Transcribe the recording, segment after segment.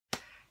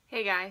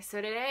Hey guys, so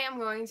today I'm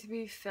going to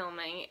be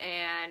filming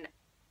an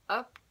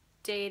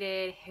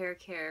updated hair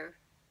care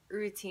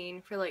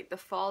routine for like the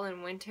fall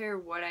and winter,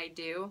 what I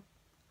do.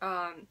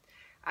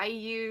 I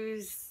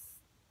use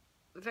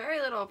very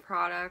little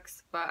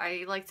products, but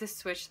I like to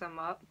switch them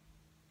up.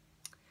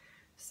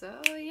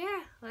 So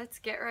yeah, let's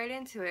get right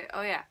into it.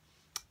 Oh yeah,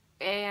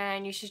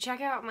 and you should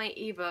check out my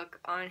ebook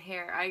on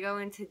hair. I go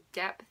into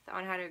depth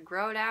on how to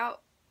grow it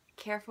out,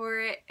 care for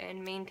it,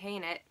 and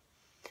maintain it.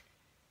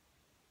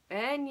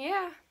 And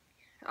yeah.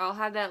 I'll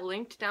have that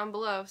linked down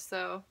below,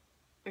 so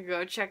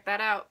go check that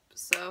out.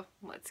 So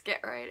let's get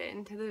right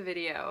into the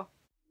video.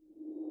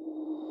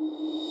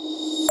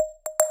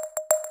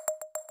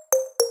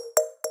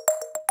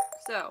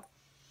 So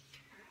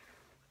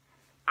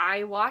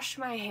I wash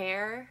my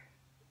hair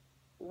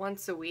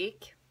once a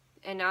week,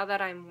 and now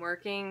that I'm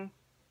working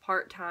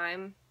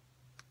part-time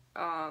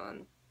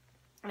and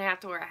I have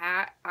to wear a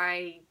hat,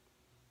 I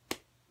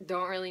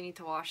don't really need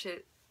to wash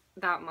it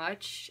that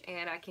much,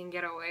 and I can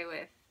get away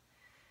with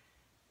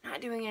not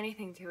doing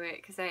anything to it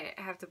because I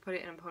have to put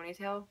it in a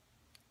ponytail.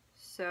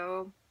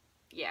 So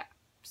yeah,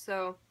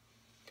 so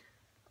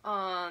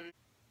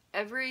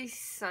every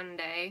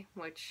Sunday,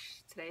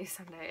 which today is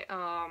Sunday,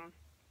 or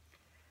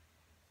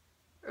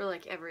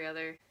like every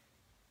other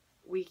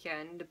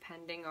weekend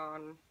depending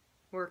on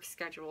work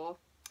schedule,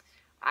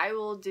 I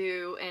will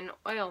do an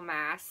oil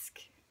mask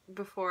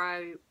before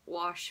I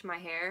wash my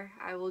hair.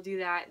 I will do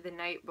that the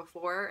night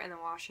before and then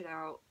wash it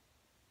out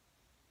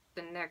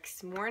the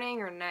next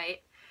morning or night.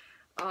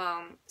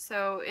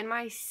 So in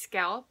my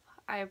scalp,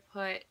 I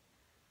put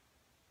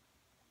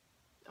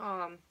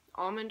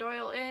almond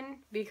oil in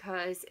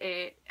because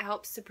it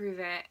helps to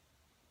prevent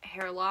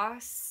hair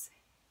loss,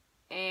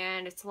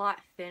 and it's a lot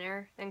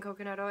thinner than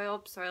coconut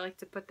oil, so I like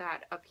to put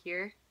that up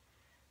here.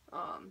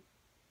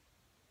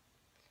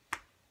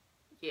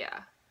 Yeah.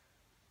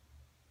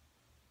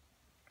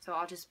 So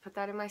I'll just put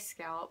that in my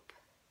scalp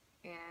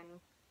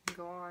and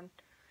go on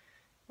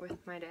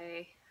with my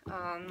day.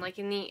 Like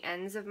in the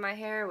ends of my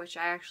hair, which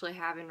I actually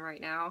have in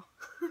right now,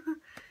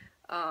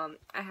 I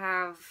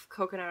have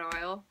coconut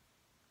oil.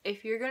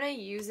 If you're gonna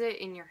use it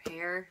in your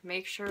hair,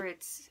 make sure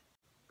it's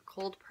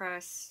cold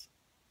pressed,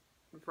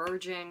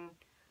 virgin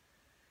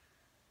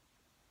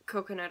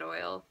coconut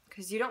oil,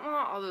 because you don't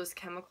want all those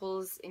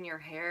chemicals in your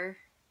hair,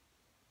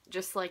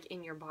 just like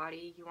in your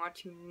body. You want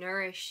to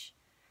nourish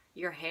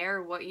your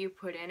hair. What you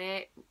put in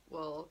it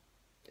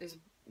is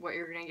what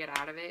you're gonna get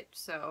out of it.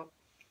 So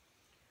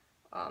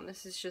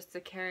this is just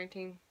the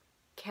Carrington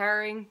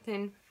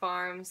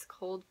Farms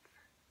cold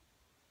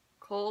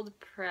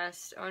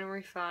pressed,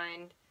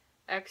 unrefined,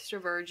 extra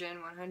virgin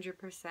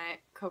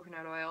 100%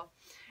 coconut oil.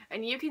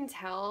 And you can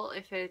tell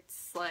if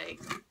it's like,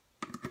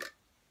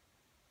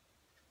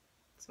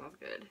 smells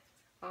good.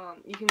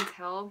 You can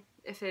tell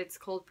if it's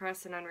cold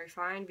pressed and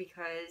unrefined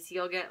because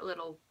you'll get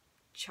little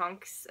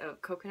chunks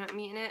of coconut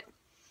meat in it,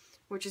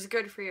 which is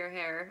good for your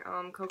hair.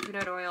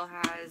 Coconut oil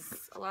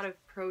has a lot of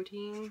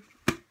protein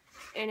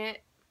in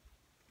it,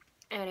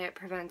 and it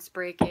prevents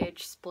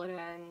breakage, split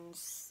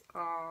ends,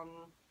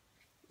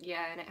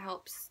 yeah, and it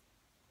helps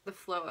the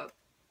flow up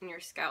in your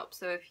scalp.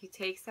 So if you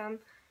take some,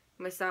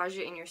 massage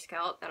it in your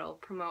scalp, that'll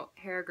promote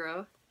hair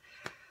growth.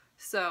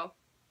 So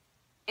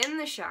in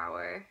the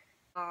shower,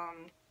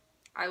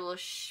 I will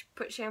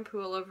put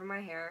shampoo all over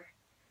my hair,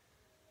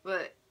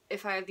 but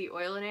if I have the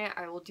oil in it,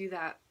 I will do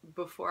that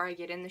before I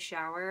get in the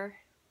shower.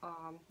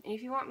 And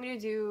if you want me to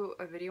do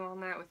a video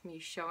on that with me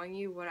showing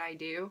you what I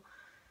do,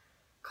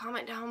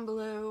 comment down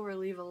below or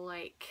leave a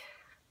like,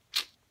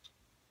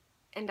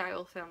 and I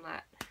will film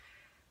that.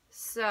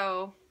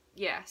 So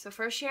yeah, so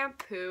for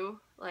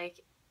shampoo,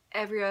 like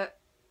every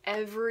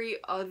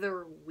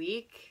other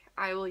week,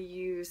 I will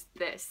use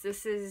this.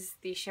 This is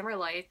the Shimmer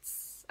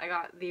Lights. I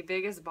got the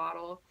biggest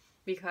bottle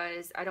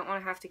because I don't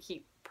want to have to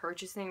keep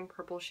purchasing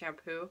purple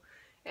shampoo.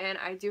 And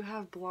I do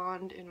have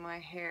blonde in my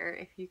hair.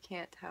 If you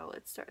can't tell,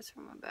 it starts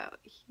from about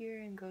here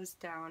and goes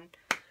down.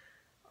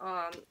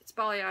 It's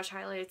balayage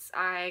highlights.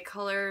 I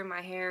color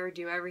my hair,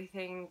 do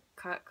everything,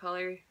 cut,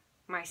 color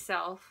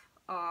myself.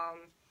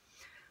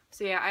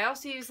 So yeah, I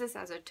also use this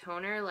as a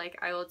toner. Like,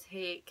 I will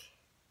take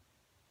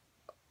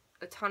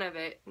a ton of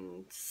it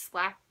and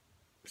slap,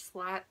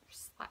 oh, I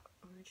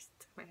just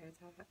took my hair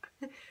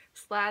out.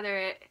 Slather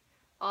it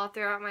all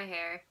throughout my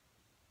hair,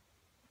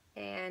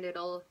 and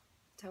it'll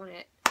tone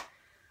it.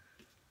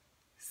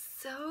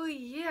 So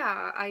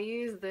yeah, I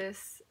use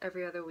this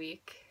every other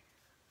week.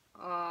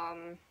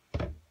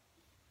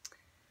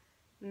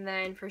 And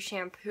then for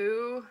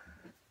shampoo,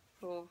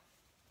 well,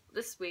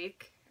 this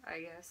week,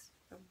 I guess,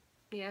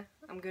 yeah,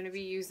 I'm going to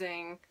be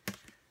using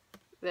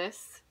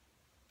this,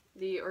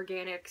 the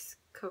Organics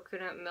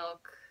Coconut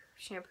Milk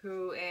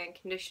Shampoo and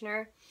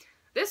Conditioner.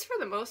 This, for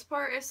the most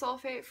part, is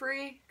sulfate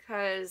free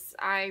because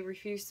I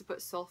refuse to put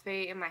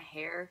sulfate in my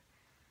hair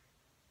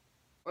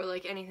or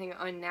like anything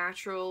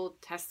unnatural,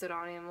 tested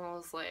on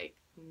animals. Like,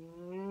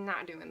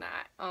 not doing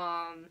that.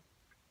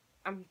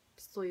 I'm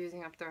still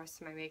using up the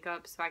rest of my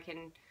makeup so I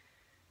can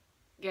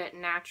get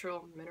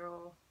natural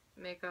mineral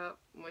makeup,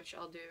 which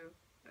I'll do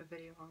a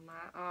video on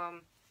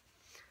that.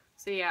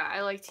 So yeah,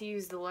 I like to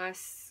use the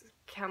less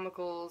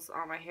chemicals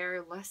on my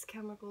hair. Less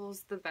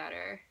chemicals, the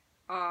better.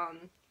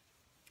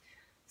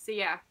 So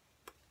yeah,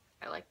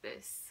 I like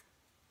this.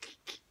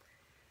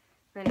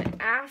 Then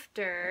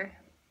after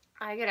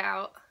I get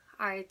out,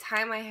 I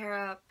tie my hair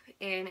up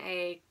in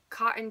a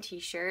cotton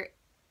t-shirt.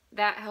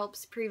 That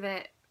helps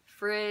prevent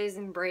frizz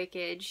and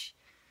breakage.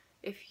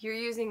 If you're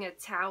using a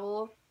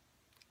towel,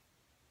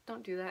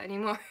 don't do that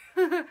anymore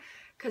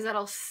because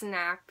that'll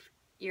snap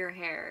your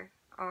hair.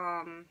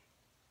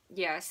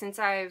 Yeah, since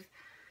I've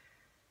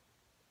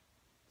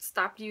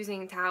stopped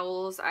using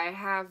towels, I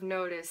have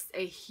noticed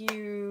a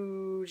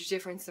huge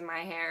difference in my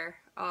hair.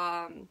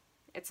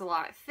 It's a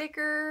lot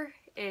thicker,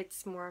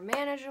 it's more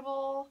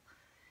manageable,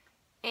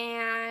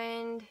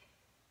 and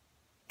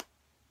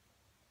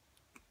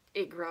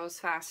it grows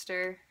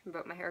faster,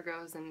 but my hair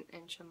grows an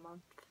inch a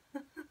month.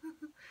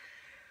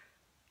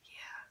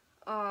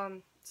 Yeah.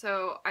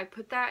 So I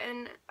put that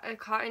in a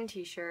cotton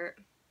t-shirt,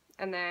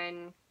 and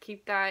then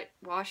keep that,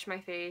 wash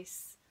my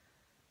face,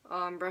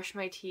 brush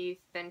my teeth,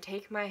 then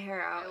take my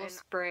hair out and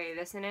spray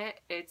this in it.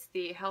 It's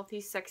the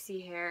Healthy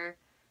Sexy Hair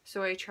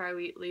Soy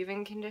Tri-Wheat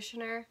Leave-In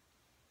Conditioner.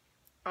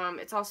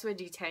 It's also a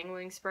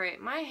detangling spray.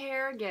 My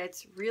hair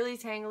gets really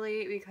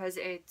tangly because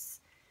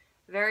it's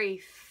very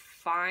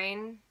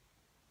fine.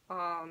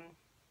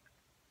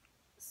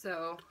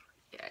 So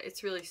yeah,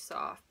 it's really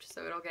soft,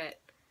 so it'll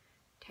get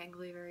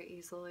tangly very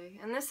easily.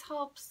 And this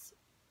helps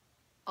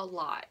a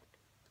lot.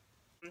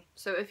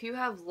 So if you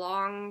have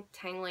long,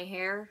 tangly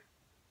hair,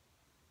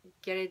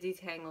 get a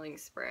detangling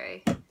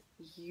spray.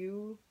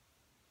 You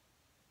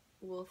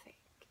will thank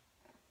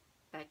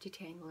that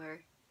detangler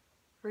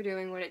for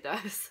doing what it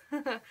does.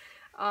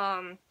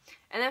 And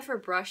then for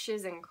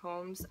brushes and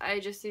combs, I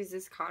just use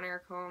this Conair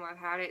comb. I've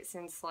had it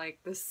since like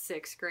the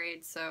 6th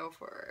grade, so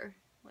for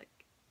like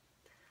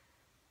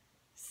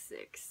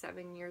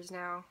 6-7 years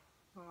now.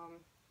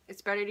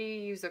 It's better to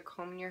use a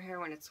comb in your hair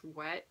when it's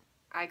wet.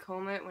 I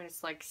comb it when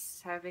it's like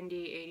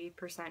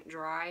 70-80%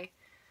 dry,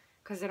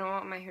 because I don't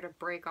want my hair to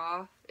break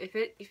off. If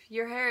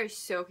your hair is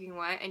soaking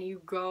wet and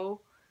you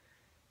go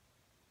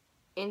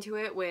into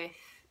it with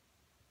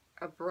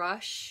a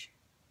brush,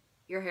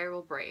 your hair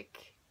will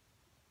break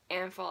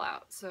and fall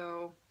out.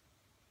 So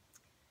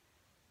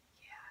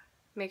yeah,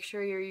 make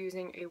sure you're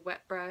using a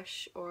wet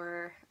brush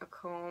or a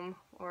comb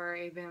or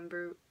a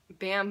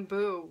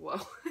bamboo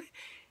whoa,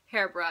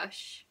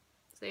 hairbrush.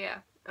 So yeah,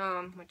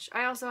 which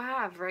I also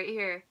have right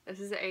here. This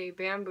is a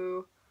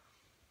bamboo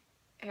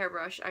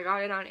hairbrush. I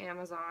got it on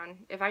Amazon.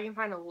 If I can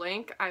find a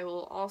link, I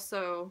will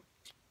also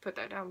put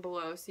that down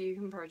below so you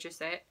can purchase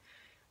it.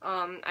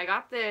 I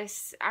got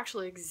this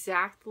actually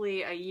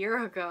exactly a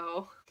year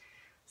ago.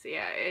 So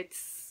yeah,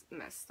 it's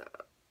messed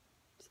up.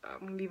 So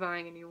I'm gonna be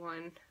buying a new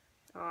one.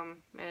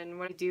 And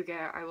when I do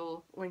get, I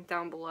will link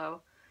down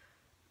below.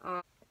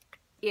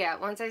 Yeah,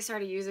 once I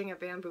started using a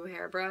bamboo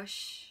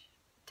hairbrush,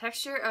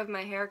 texture of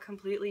my hair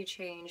completely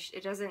changed.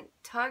 It doesn't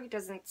tug,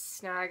 doesn't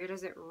snag, it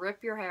doesn't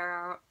rip your hair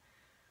out.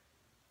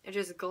 It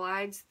just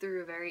glides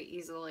through very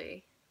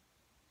easily.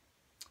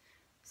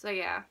 So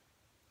yeah,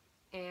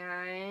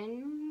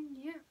 and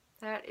yeah,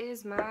 that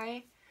is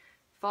my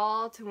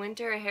fall to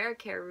winter hair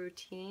care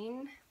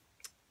routine.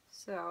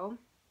 So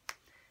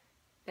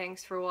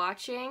thanks for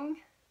watching.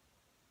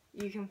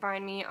 You can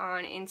find me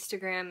on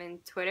Instagram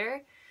and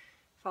Twitter.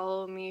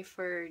 Follow me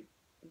for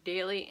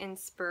daily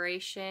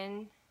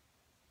inspiration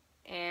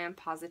and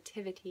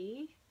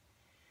positivity.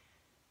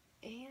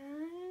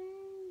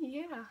 And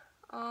yeah,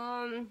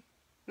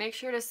 make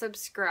sure to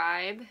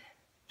subscribe,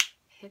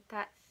 hit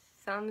that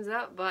thumbs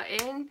up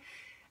button,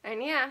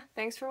 and yeah,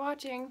 thanks for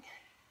watching.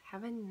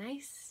 Have a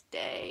nice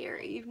day or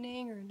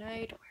evening or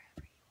night,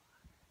 wherever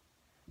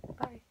you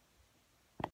are. Bye.